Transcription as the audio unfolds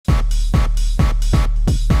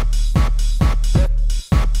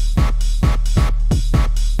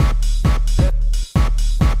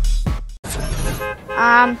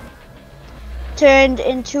turned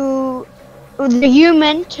into the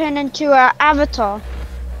human turned into an avatar.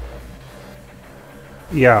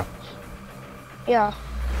 Yeah. Yeah.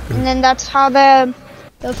 And then that's how the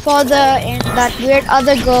father and that weird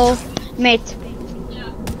other girl met.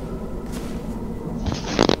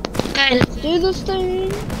 Okay, let's do this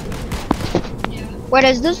thing. Wait,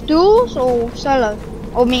 is this duels or solo?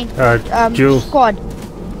 Or me? Duels. Squad.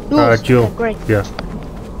 Duels. Duel. Okay, great. Yeah.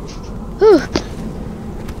 Whew.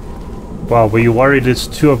 Wow, were you worried it's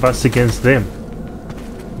two of us against them?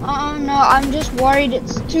 No, I'm just worried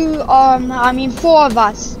it's four of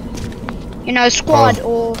us. You know, squad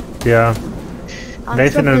or... Yeah.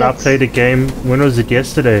 Nathan and I played a game, when was it,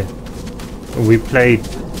 yesterday? We played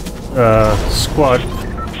squad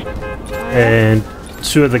and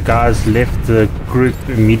two of the guys left the group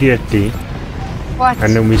immediately. What?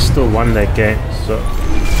 And then we still won that game, so...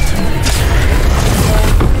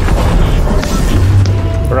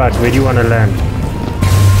 Alright, where do you want to land?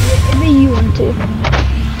 Wherever you want to.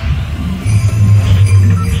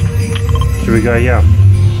 Should we go here?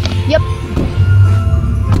 Yep.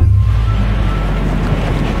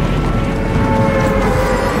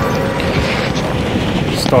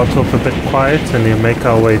 Start off a bit quiet and then make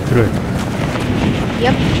our way through it.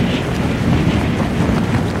 Yep.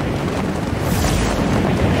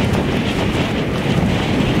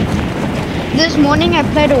 This morning I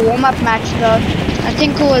played a warm-up match though. I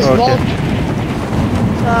think it was Vault.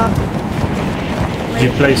 Did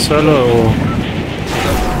you play solo or?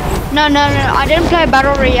 No, I didn't play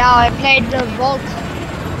Battle Royale, I played the Vault.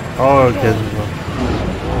 Oh, okay.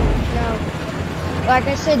 No. Like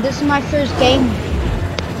I said, this is my first game.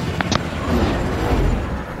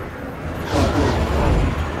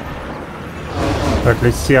 But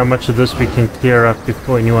let's see how much of this we can clear up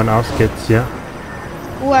before anyone else gets here.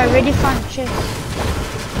 Oh, I already found chest.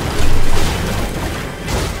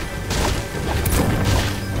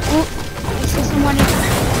 Oh, I see someone.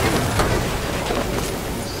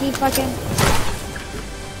 Let's see if I can.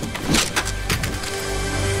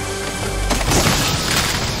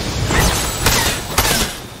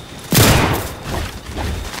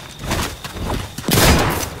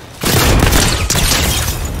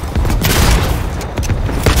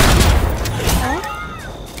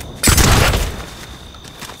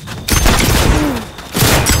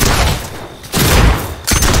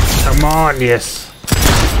 Come on, yes.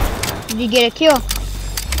 Did you get a kill?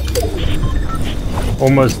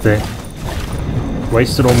 Almost there.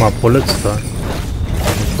 Wasted all my bullets though.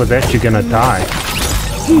 For that you're gonna die.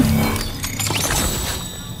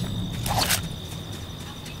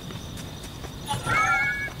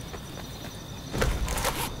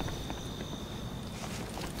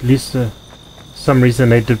 At least some reason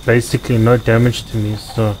they did basically no damage to me,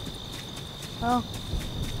 so... Oh.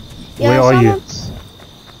 Yeah, where are you?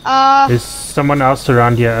 There's someone else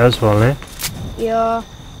around here as well, eh? Yeah.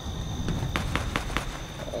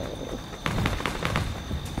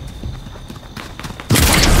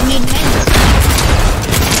 I need meds.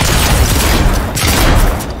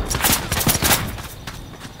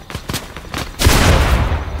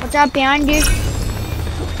 What's up behind you?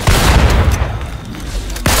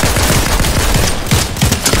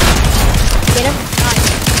 Get him? Nice.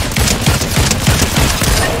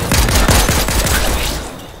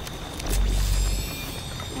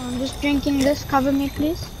 I'm just drinking this. Cover me,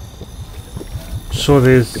 please. Sure,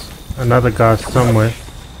 there's another guy somewhere.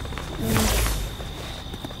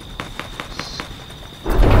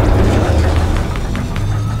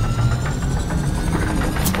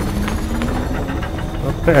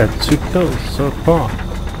 Not bad, 2 kills so far.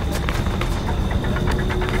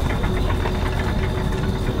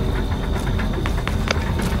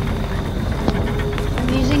 I'm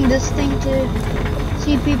using this thing to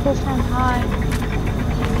see people from high.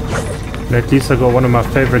 And at least I got one of my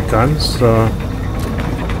favorite guns, so...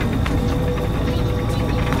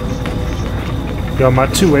 Yeah, my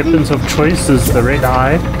 2 weapons of choice is the red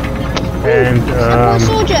eye and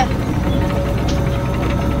soldier.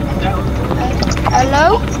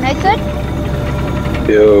 Hello, Nathan?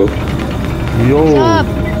 Yo. Yo.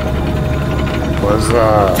 What's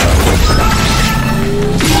up? What's up?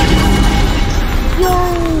 Yo.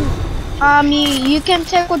 You can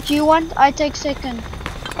take what you want. I take second.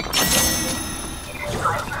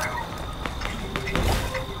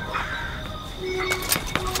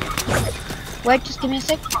 Wait, just give me a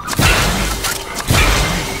sec.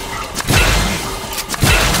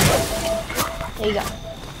 There you go.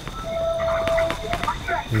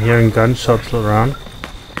 I'm hearing gunshots around.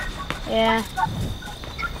 Yeah.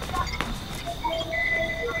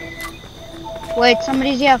 Wait,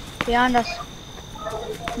 somebody's here, behind us.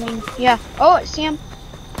 I mean, yeah. Oh, I see him.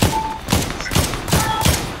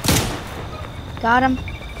 Got him.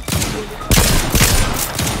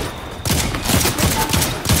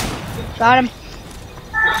 Got him.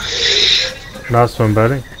 Nice one,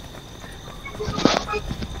 buddy.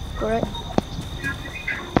 Great.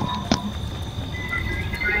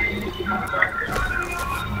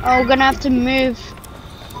 Oh, we're gonna have to move.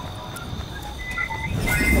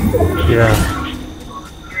 Yeah.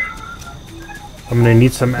 I'm gonna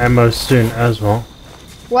need some ammo soon as well.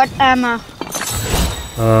 What ammo?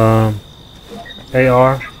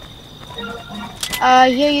 AR.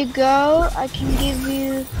 Here you go. I can give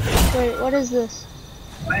you. Wait, what is this?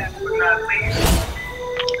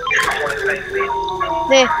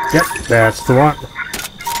 There. Yep, that's the one.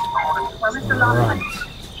 Alright.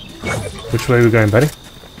 Which way are we going, buddy?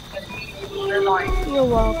 You're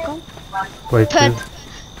welcome. Wait, But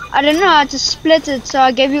I don't know how to split it, so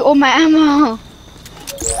I gave you all my ammo.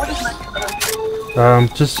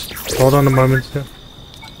 just hold on a moment here.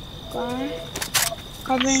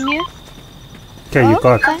 Covering you. Okay, you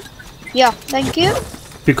got. Okay. Yeah, thank you.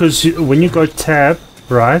 Because when you go tab,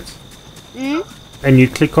 right, Mm? and you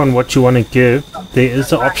click on what you want to give, there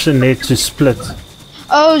is an option there to split.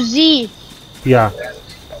 Oh, Z. Yeah.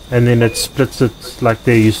 And then it splits it like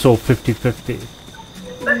there, you saw 50-50.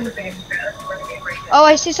 Oh,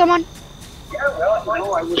 I see someone.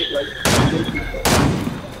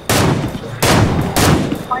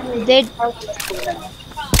 Dead.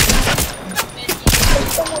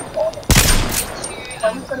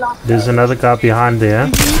 There's another guy behind there.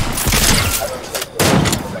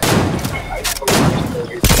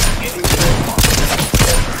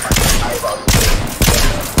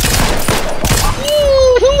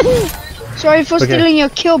 Sorry for stealing your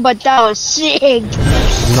kill, but that was sick.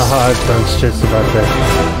 No, don't stress about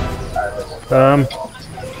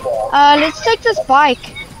that. Let's take this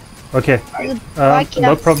bike. Okay. There's a bike here.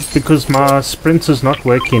 No problem, because my sprint is not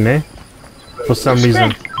working, eh? For some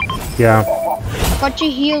reason. Yeah. Got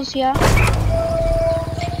your heels here.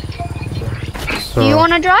 So, Do you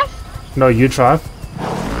wanna drive? no, you drive.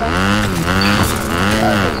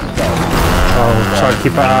 I'll try to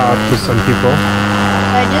keep an eye out for some people.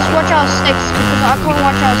 Just watch our 6 because I can't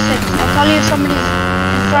watch our 6. I'll tell you if somebody's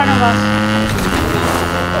in front of us.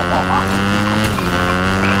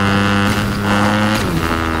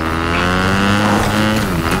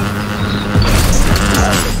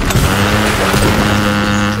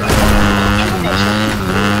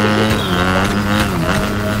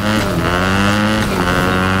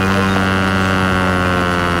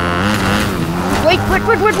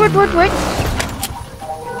 Wait.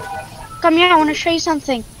 Come here, I want to show you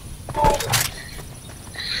something.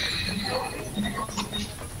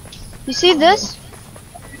 You see this?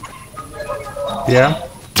 Yeah.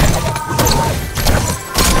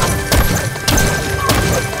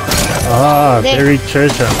 Ah, There. buried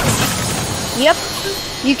treasure. Yep.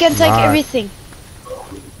 You can take Nice. everything.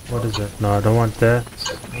 What is it? No, I don't want that.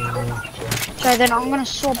 So then I'm gonna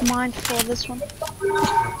swap mine for this one.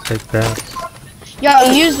 Take that.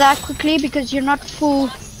 Yeah, use that quickly because you're not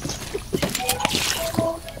full.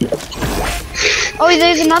 Oh,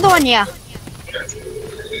 there's another one here.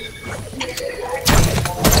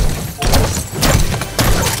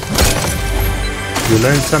 You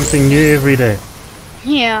learn something new every day.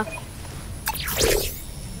 Yeah.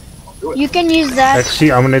 You can use that.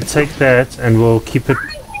 Actually, I'm gonna take that and we'll keep it.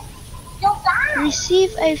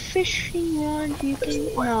 Receive a fishing rod. You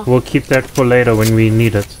can. No. We'll keep that for later when we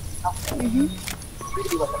need it.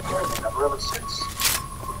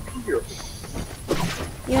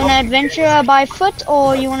 You wanna adventure by foot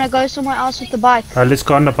or you wanna go somewhere else with the bike? Let's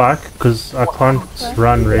go on the bike because I can't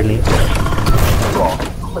run really. I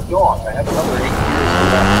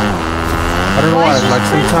don't know why. Like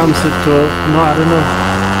sometimes it will. No, I don't know.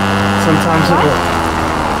 Sometimes it will.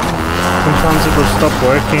 Sometimes it will stop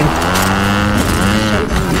working.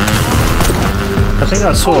 I think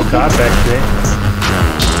I saw a guy back there.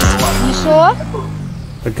 You saw?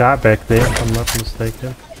 A guy back there, if I'm not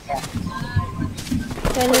mistaken.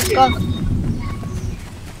 Okay, let's go.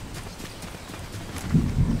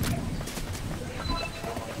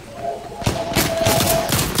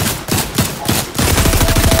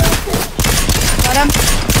 Got him.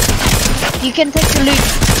 You can take the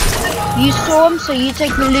loot. You saw him, so you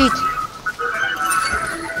take the loot.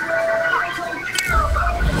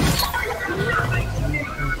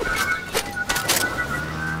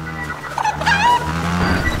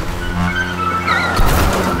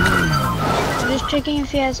 Checking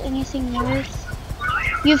if he has anything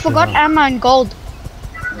worth. You forgot ammo and gold.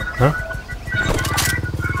 Huh?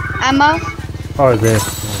 Ammo? Oh, there.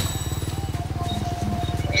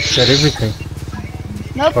 Is that everything?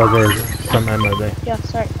 Nope. Oh, there's some ammo there. Yeah,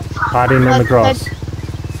 sorry. Hiding in the grass.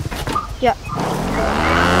 Yeah.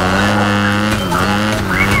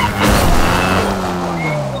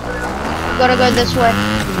 We gotta go this way.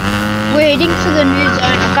 We're heading to the new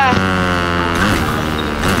zone, okay?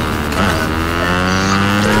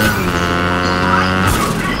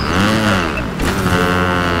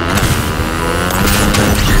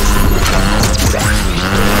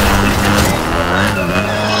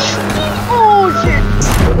 Oh shit!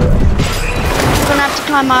 We're gonna have to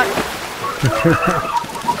climb out.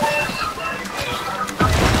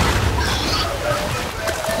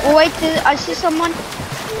 Oh wait, I see someone.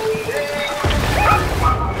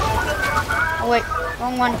 Oh wait,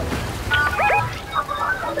 wrong one.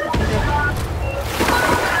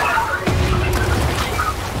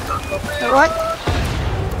 What?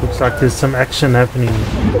 Looks like there's some action happening.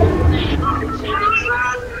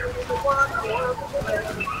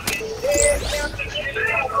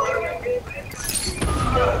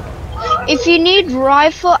 If you need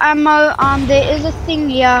rifle ammo, there is a thing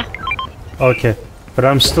here. Okay, but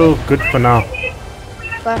I'm still good for now.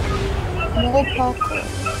 But more parkour.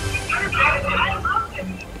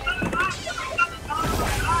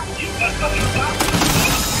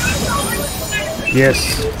 Yes,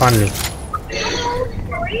 finally.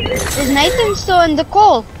 Is Nathan still in the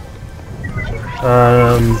call?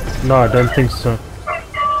 No, I don't think so.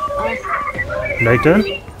 Nathan?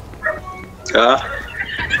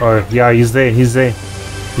 Oh, yeah, he's there, he's there.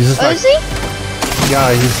 He's just like, Is he?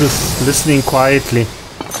 yeah, he's just listening quietly.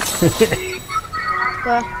 Okay.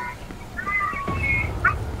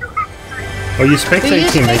 Are you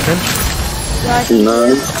spectating, Nathan?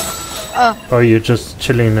 No. Oh, you're just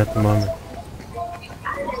chilling at the moment.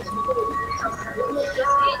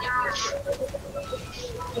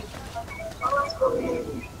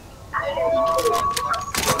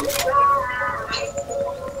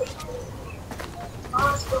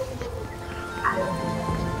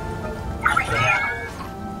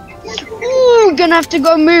 Ooh, we're gonna have to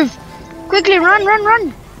go move. Quickly, run, run,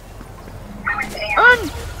 run. Run,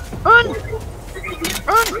 run,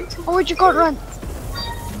 run. Oh wait, you can't run.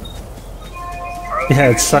 Yeah,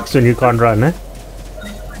 it sucks when you can't run, eh?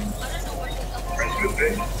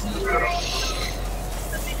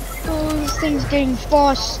 Oh, this thing's getting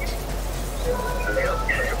fast.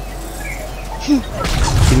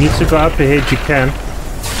 If you need to go up ahead, you can.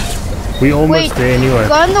 We're almost Wait, there anyway.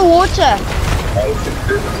 go in the water.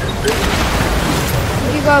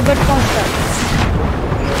 You go a bit faster.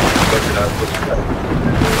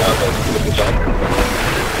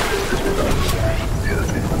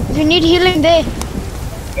 If you need healing there.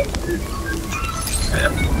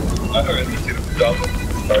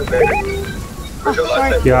 Oh,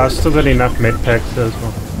 sorry. Yeah, I still got enough med packs as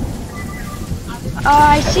well.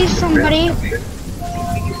 I see somebody.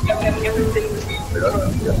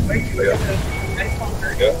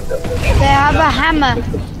 They have a hammer.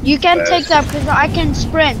 You can take that because I can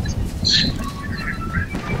sprint.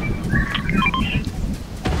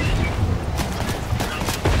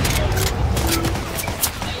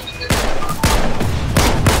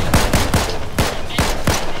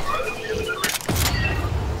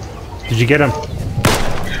 Did you get him?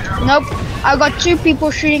 Nope. I got two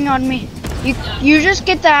people shooting on me. You just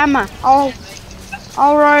get the hammer. I'll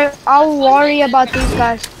worry about these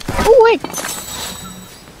guys. Oh wait.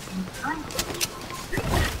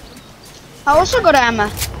 I also got a hammer.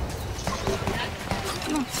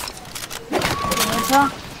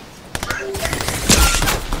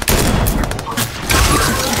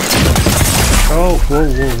 Oh, whoa,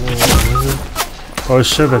 whoa, whoa. Oh,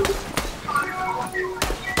 shiver.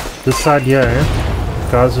 This side here, eh?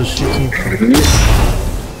 Guys are shooting from.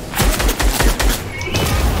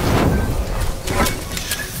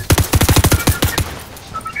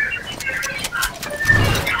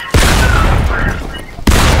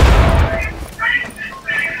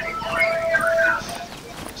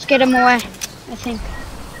 Let's get him away, I think.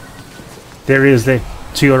 There he is, there.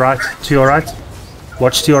 To your right, to your right.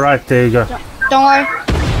 Watch to your right, there you go. Don't worry.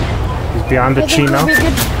 He's behind the I tree think now. we'll be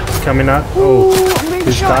good. He's coming out. Ooh, Oh, I'm being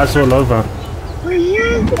there's shot. guys all over.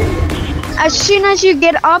 As soon as you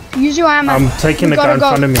get up, use your hammer. I'm taking We the guy gotta in go.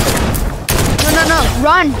 front of me. No,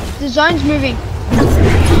 run. The zone's moving.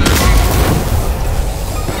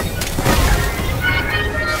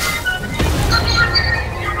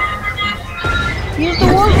 Use the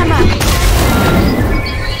war hammer.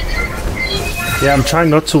 Yeah, I'm trying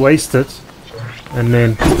not to waste it. And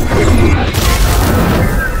then...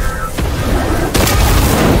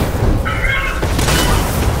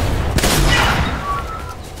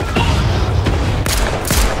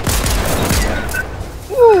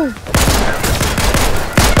 Woo.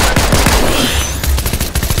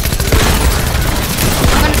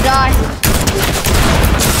 Die.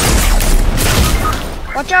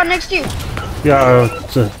 Watch out next to you. Yeah,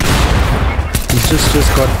 he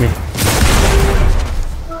just got me.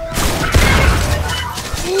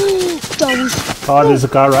 Oh, there's a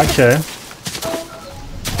guy right here.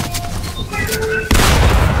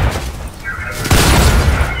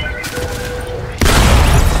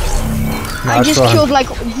 I just killed like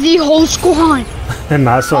the whole squad.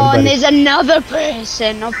 Nice one, oh, buddy. and there's another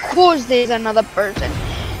person. Of course there's another person.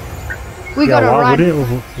 We gotta run.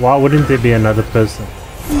 Why wouldn't there be another person?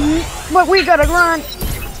 But we gotta run.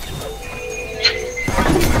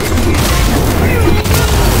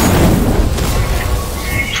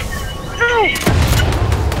 Ow!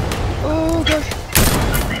 Oh gosh.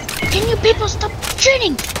 Can you people stop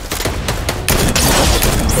shooting?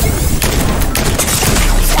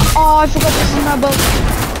 Oh, I forgot this is my boat.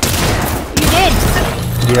 You did?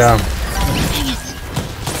 Yeah. Dang it.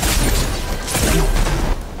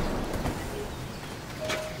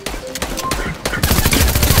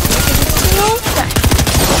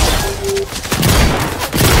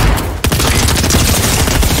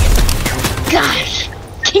 Gosh,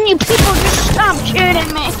 can you people just stop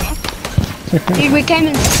shooting me? Dude, we came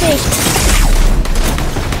in 6.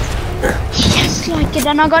 Just like it,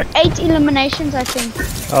 and I got 8 eliminations, I think.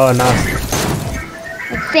 Oh, nice.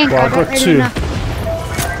 I think Well, I don't got really 2. know.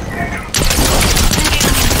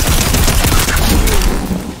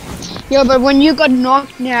 Yeah, but when you got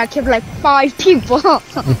knocked, I killed like 5 people.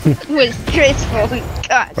 It was stressful.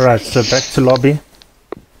 Gosh. Alright, so back to lobby.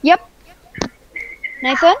 Yep.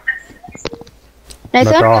 Nathan?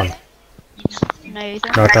 Nathan? Not on.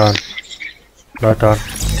 Nathan? Not on. Not on.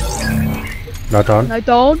 Not on.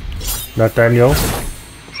 Nathan? Nathaniel.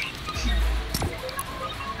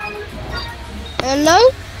 Hello?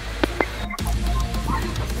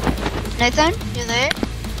 Nathan, you there?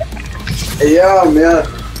 Yeah, man.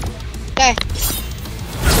 Okay.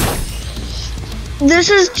 This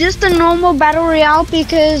is just a normal battle royale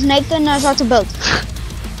because Nathan knows how to build.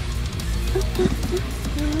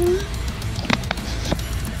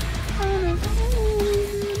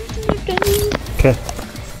 Okay.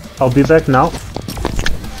 I'll be back now.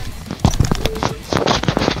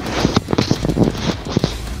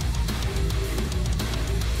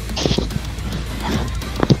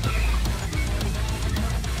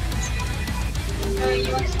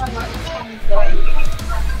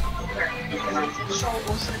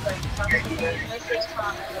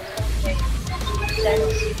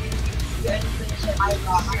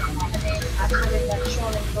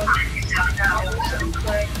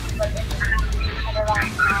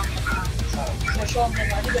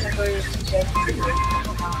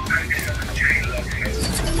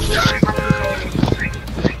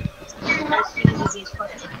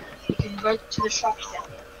 You can go to the shop then.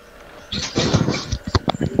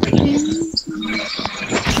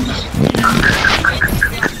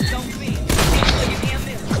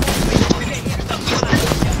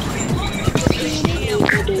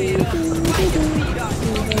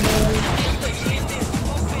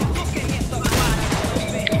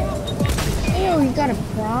 Oh, you got a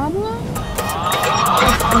problem?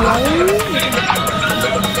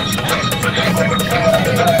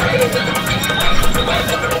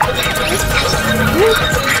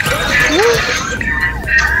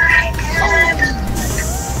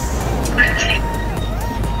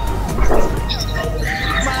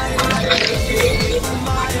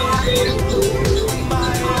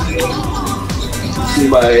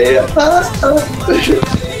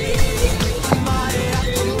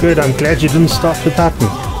 Good, I'm glad you didn't stop without me.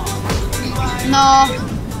 No.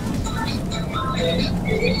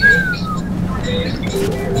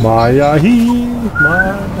 Maya he,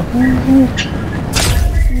 Maya hoo.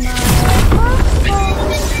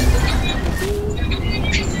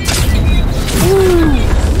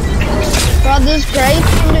 Bro, this Grey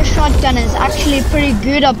Thunder shotgun is actually pretty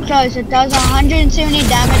good up close. It does 170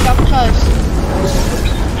 damage up close.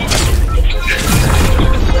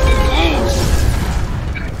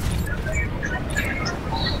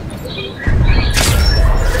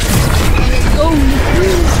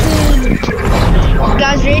 You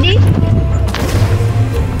guys ready?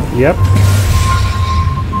 Yep.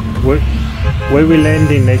 Where we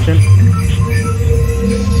landing, Nathan?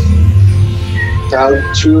 I'll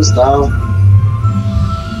choose now.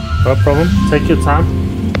 No problem. Take your time.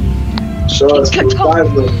 Sure, it's Take your time.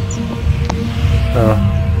 5 minutes.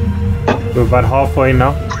 We're about halfway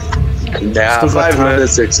now. Yeah, Still got 5 time.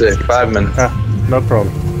 minutes, 5 minutes. No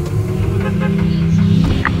problem.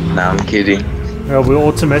 Nah, I'm kidding. We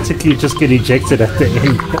automatically just get ejected at the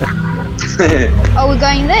end. Oh, we're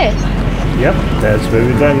going there. Yep, that's where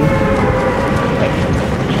we're going.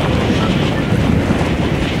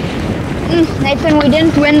 Nathan, we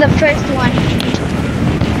didn't win the first one.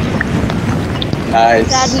 Nice.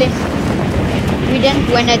 Sadly. We didn't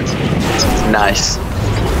win it. Nice.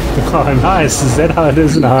 Oh, nice. Is that how it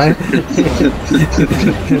is now?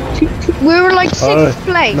 We were like 6th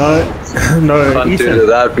place. No, Can't do Ethan. it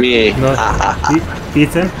without me. No,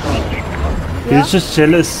 Ethan? Yeah? He's just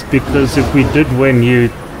jealous because if we did win,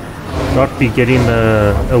 you'd not be getting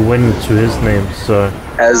a win to his name, so...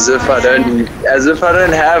 As if I don't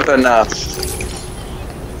have enough.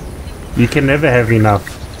 You can never have enough.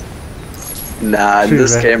 Nah, in True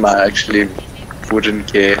this that. game I actually wouldn't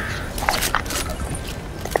care.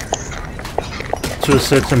 To a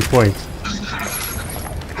certain point.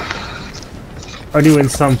 Only when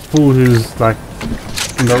some fool who's like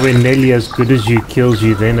nowhere nearly as good as you kills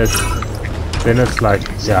you, then it's like,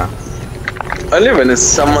 yeah. Only when it's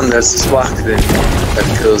someone that's swag then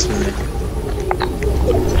that kills me.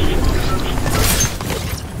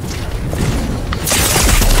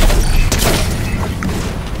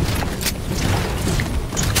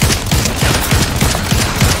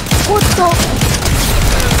 What the?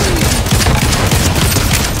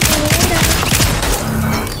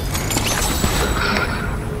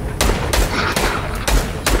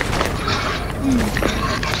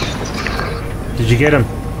 Did you get him?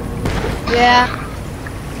 Yeah.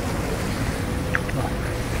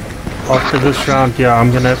 After this round, yeah,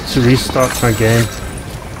 I'm gonna have to restart my game.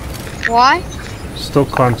 Why? Still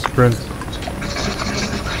can't sprint.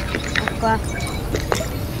 Okay.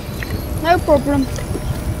 No problem.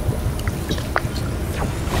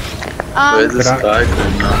 Where's this But guy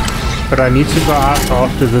going now? But I need to go out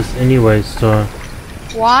after this anyway, so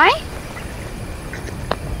Why?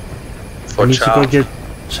 I For need to chow. go get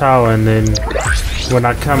chow, and then when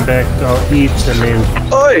I come back, I'll eat, and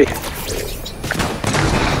then Oi!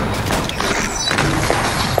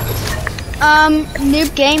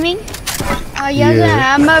 Noob Gaming. He has a Yeah.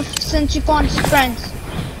 hammer since you can't sprint.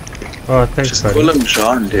 oh, thanks, Just buddy. call him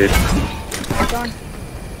John, dude. John.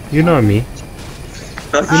 You know me.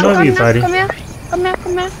 You know Come me, here, buddy. come here. Come here,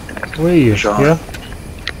 come here. Where are you? Sean. Yeah.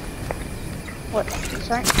 What?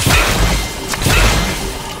 Sorry.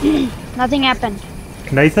 Nothing happened.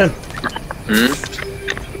 Nathan, Hmm?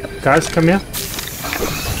 guys, come here.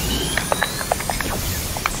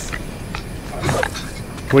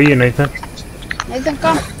 Where are you, Nathan? Nathan,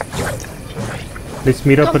 come. Let's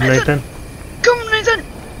meet up Come, with Nathan. Nathan. Come, Nathan.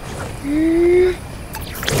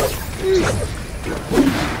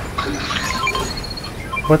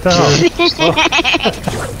 What the hell?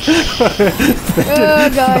 Oh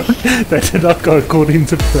gosh. That did not go according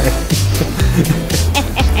to plan.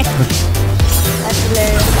 That's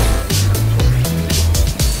hilarious.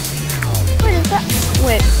 What is that?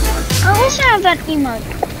 Wait. I also have that emote.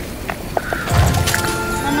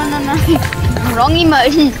 No. Wrong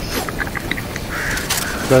emote.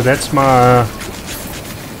 So that's my...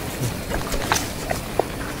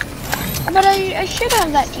 But I should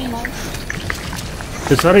have that emote.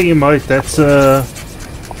 It's not an emote, that's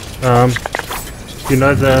you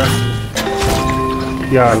know the...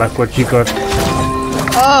 Yeah, like what you got.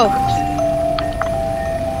 Oh.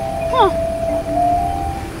 Huh.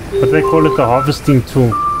 But they call it the harvesting tool.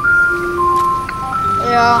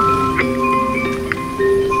 Yeah.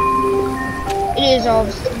 It is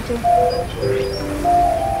obviously too.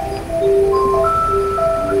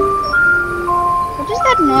 What is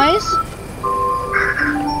that noise?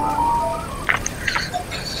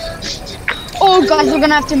 Oh guys, we're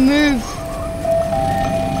gonna have to move.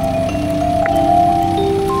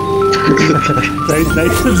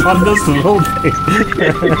 Nathan's on this little thing.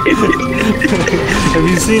 Have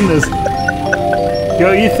you seen this?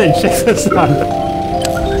 Yo, Ethan, check this out.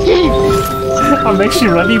 I'm actually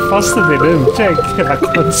running faster than him. Check. I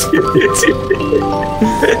can't sprint.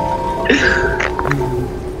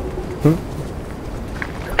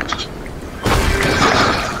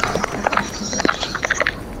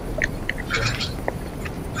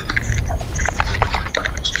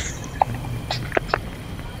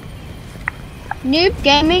 Noob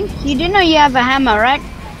Gaming, you do know you have a hammer, right?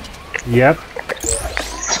 Yep.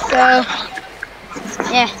 So,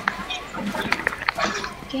 yeah.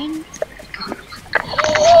 Again.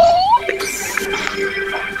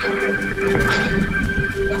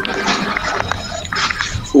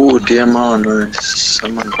 Ooh, DMR, no.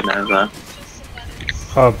 Someone can have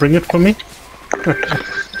that. Bring it for me.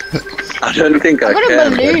 I don't think I got a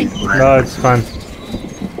can. balloon. No, it's fine.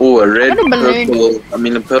 Oh, a red, Got a balloon. purple. I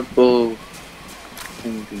mean, a purple.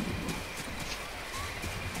 Thing.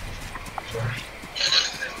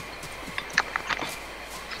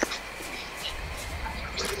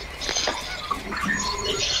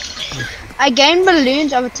 I gain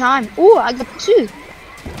balloons over time. Oh, I got 2.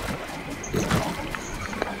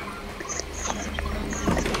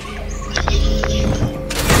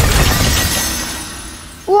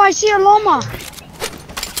 Oh, I see a llama.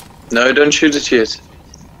 No, don't shoot it yet.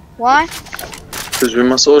 Why? Because we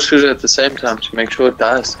must all shoot it at the same time to make sure it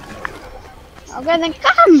dies. Okay, then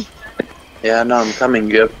come. Yeah, no, I'm coming.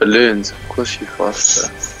 You have balloons. Of course you're faster.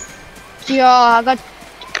 Yeah, I got...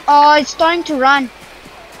 Oh, it's starting to run.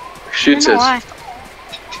 Shoot I don't know it. why.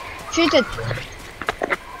 Shoot it.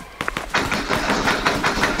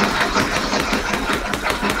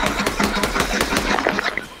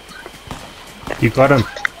 You got him.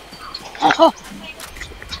 Oh.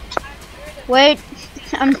 Wait,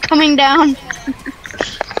 I'm coming down.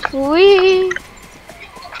 Whee!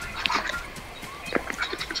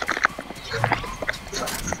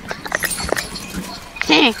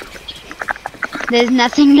 There's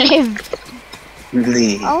nothing left.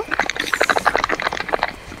 Nee. Oh.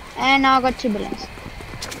 And now I got 2 balloons.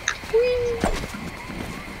 Whee!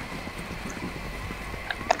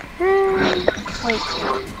 Wait.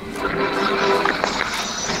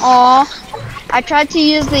 Oh, I tried to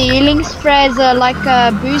use the healing spray as a, like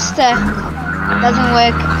a booster. Doesn't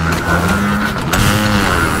work.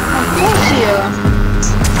 Of course you.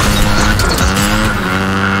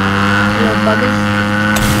 Little buggers.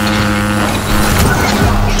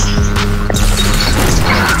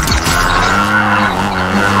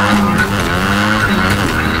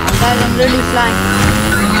 Guys, I'm really flying.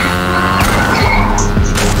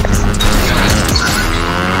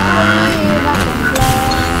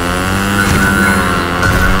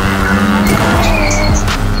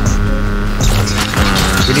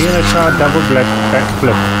 We're gonna try a double black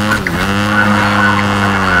backflip.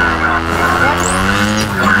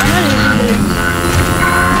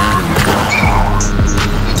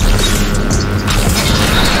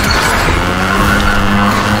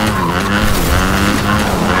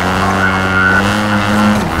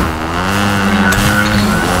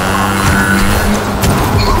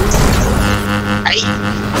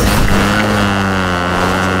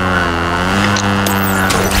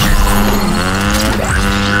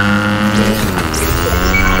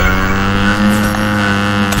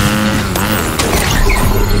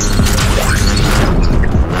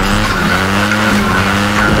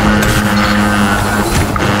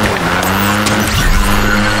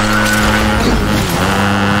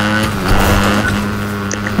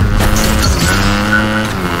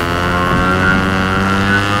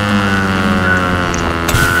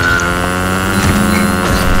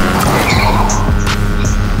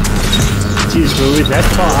 Jeez, were we that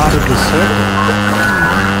far out of the circle?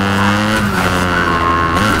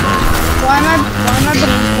 Why am I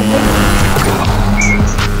being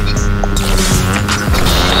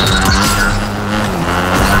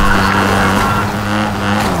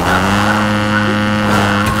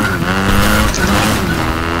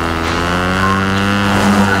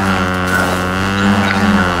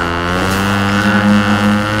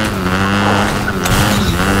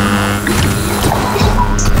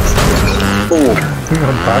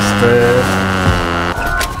I'm busted.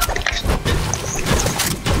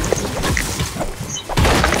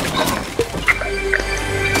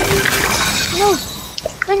 No!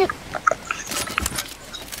 Dang it!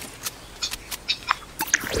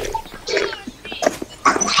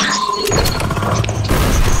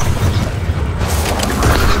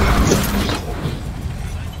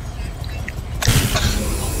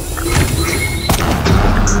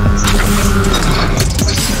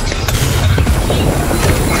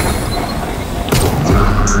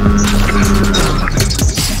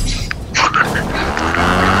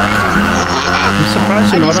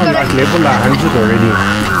 You're not on like level 100 already.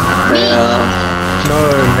 No,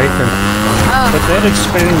 Nathan. But that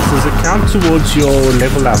experience, does it count towards your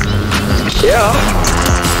level up? Yeah.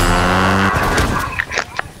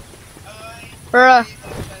 Bruh,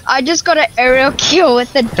 I just got an aerial kill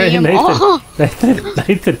with the Hey DMR.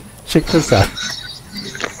 Nathan, check this out.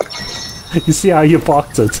 You see how you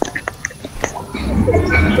parked it?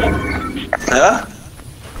 Yeah?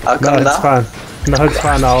 I'll No, come it's down. fine. No, it's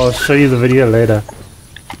fine. I'll show you the video later.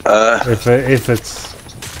 If it's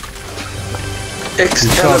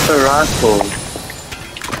Excalibur rifle.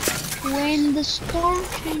 When the storm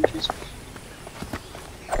changes.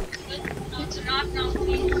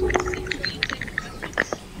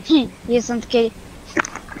 Yes, I'm Katie.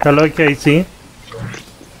 hello, Katie.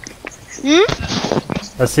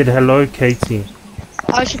 Hmm? I said hello, Katie.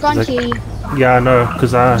 Oh, she can't hear you. Yeah, I know,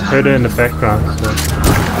 because I heard her in the background. So.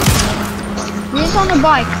 He's on a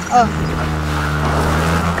bike. Oh.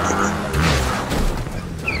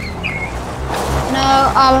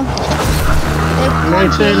 No,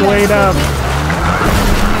 Nathan, wait up.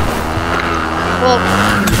 Well,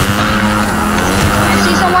 I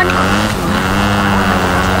see someone.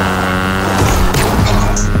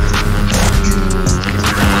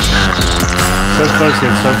 So close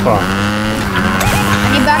yet so far. I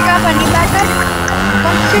need backup, I need backup.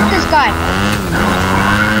 Come shoot this guy.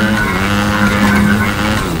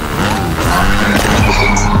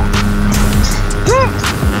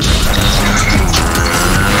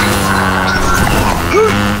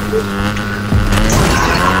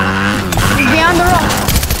 He's behind the rock.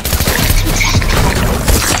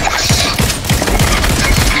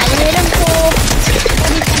 I hit him for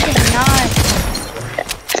 40 seconds. Nice.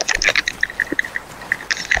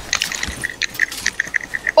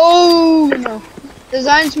 Oh no. The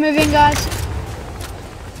zone's moving, guys.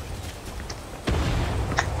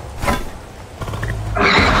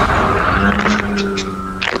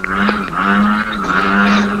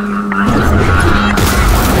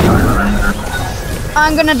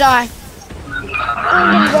 I'm gonna die.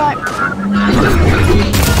 I'm gonna die.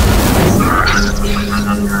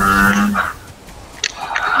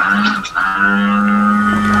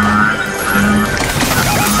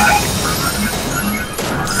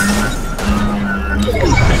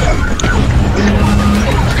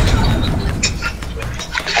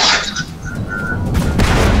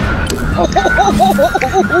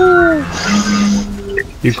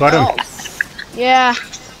 You got him. Yeah.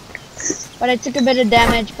 But I took a bit of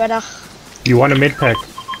damage, but You want a med pack?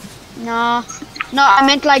 no. No, I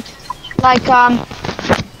meant like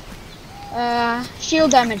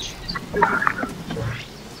shield damage.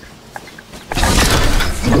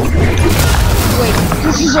 Wait,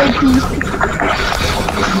 this is OP.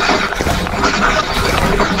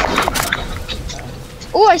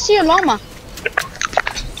 Oh, I see a llama.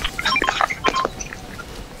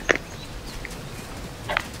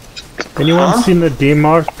 Anyone seen the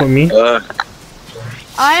DMR for me?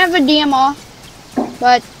 I have a DMR,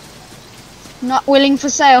 but not willing for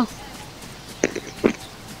sale.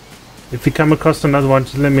 If you come across another one,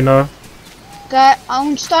 just let me know. Okay,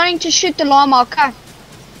 I'm starting to shoot the llama, okay.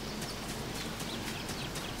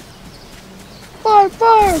 Fire,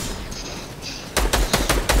 fire!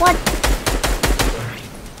 What?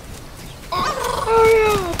 Oh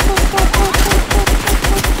yeah!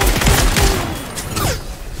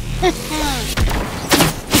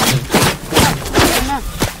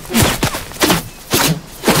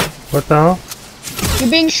 What the hell? You're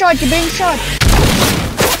being shot, you're being shot!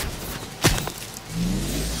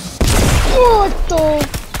 What the?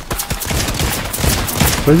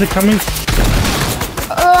 Where's it coming?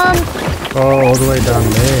 Oh, all the way down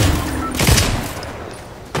there.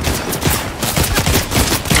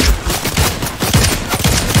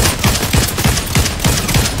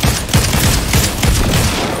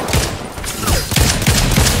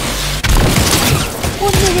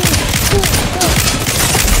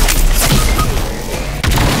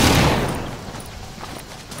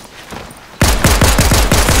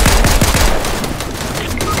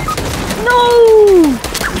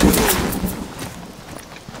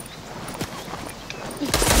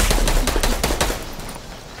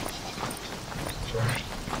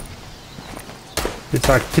 It's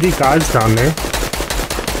like 3 guys down there.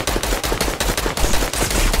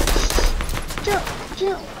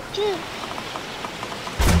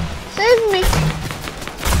 Save me!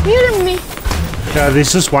 Heal me! Yeah,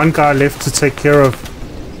 there's just one guy left to take care of.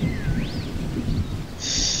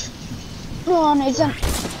 Come on, Nathan!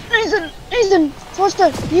 Nathan!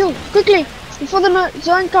 Faster! You! Quickly! Before the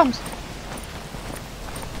zone comes!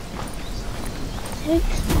 6,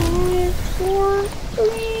 5, 4,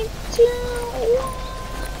 3, 2, 1.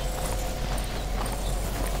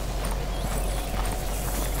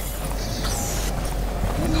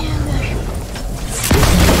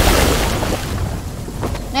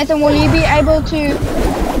 Nathan, will you be able to...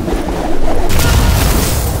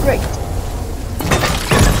 Great.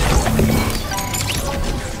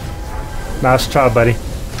 Nice try, buddy.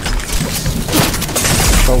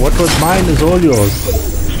 But what was mine is all yours.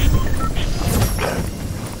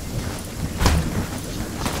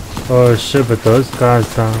 Oh shit, but those guys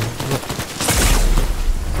down.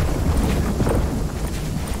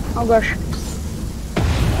 Oh gosh.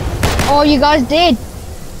 Oh, you guys did.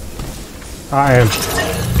 I am.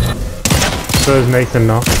 So is Nathan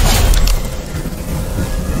now.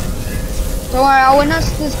 Don't worry, I'll win us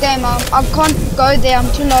this game. I can't go there,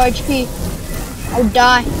 I'm too low HP. I'll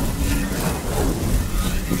die.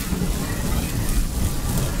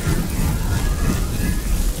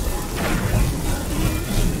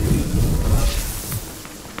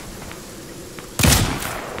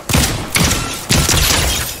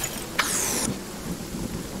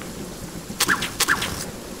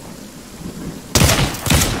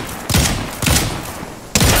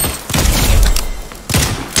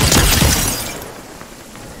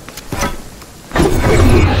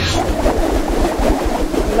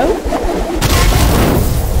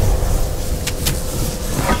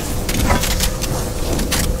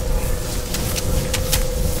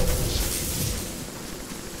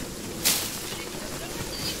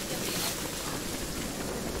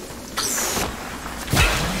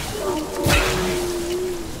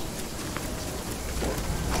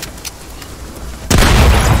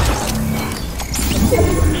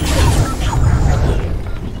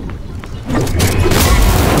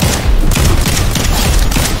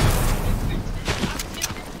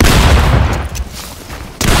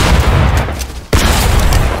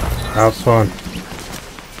 House one.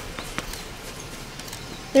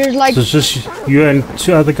 There's like. So it's just you and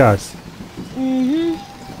 2 other guys.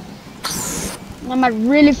 I'm at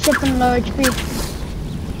really flipping low HP.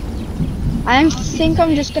 I think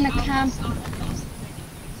I'm just gonna camp.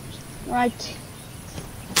 Right.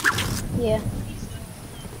 Yeah.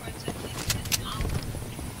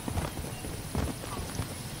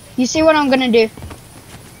 You see what I'm gonna do?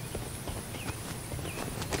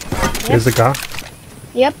 There's a guy.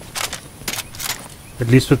 Yep. At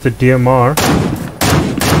least with the DMR.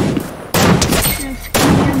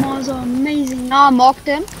 DMRs are amazing. Now I marked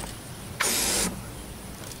him.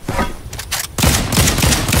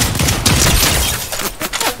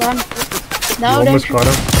 Done. No, You almost got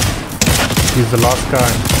him. He's the last guy.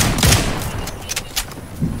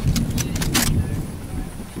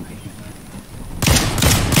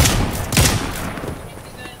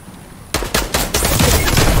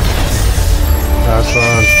 Last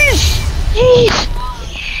one.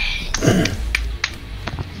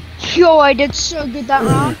 Yo, I did so good that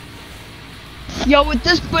round. Yo, with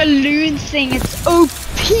this balloon thing, it's OP.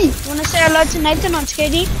 Wanna say hello to Nathan on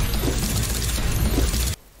Skady?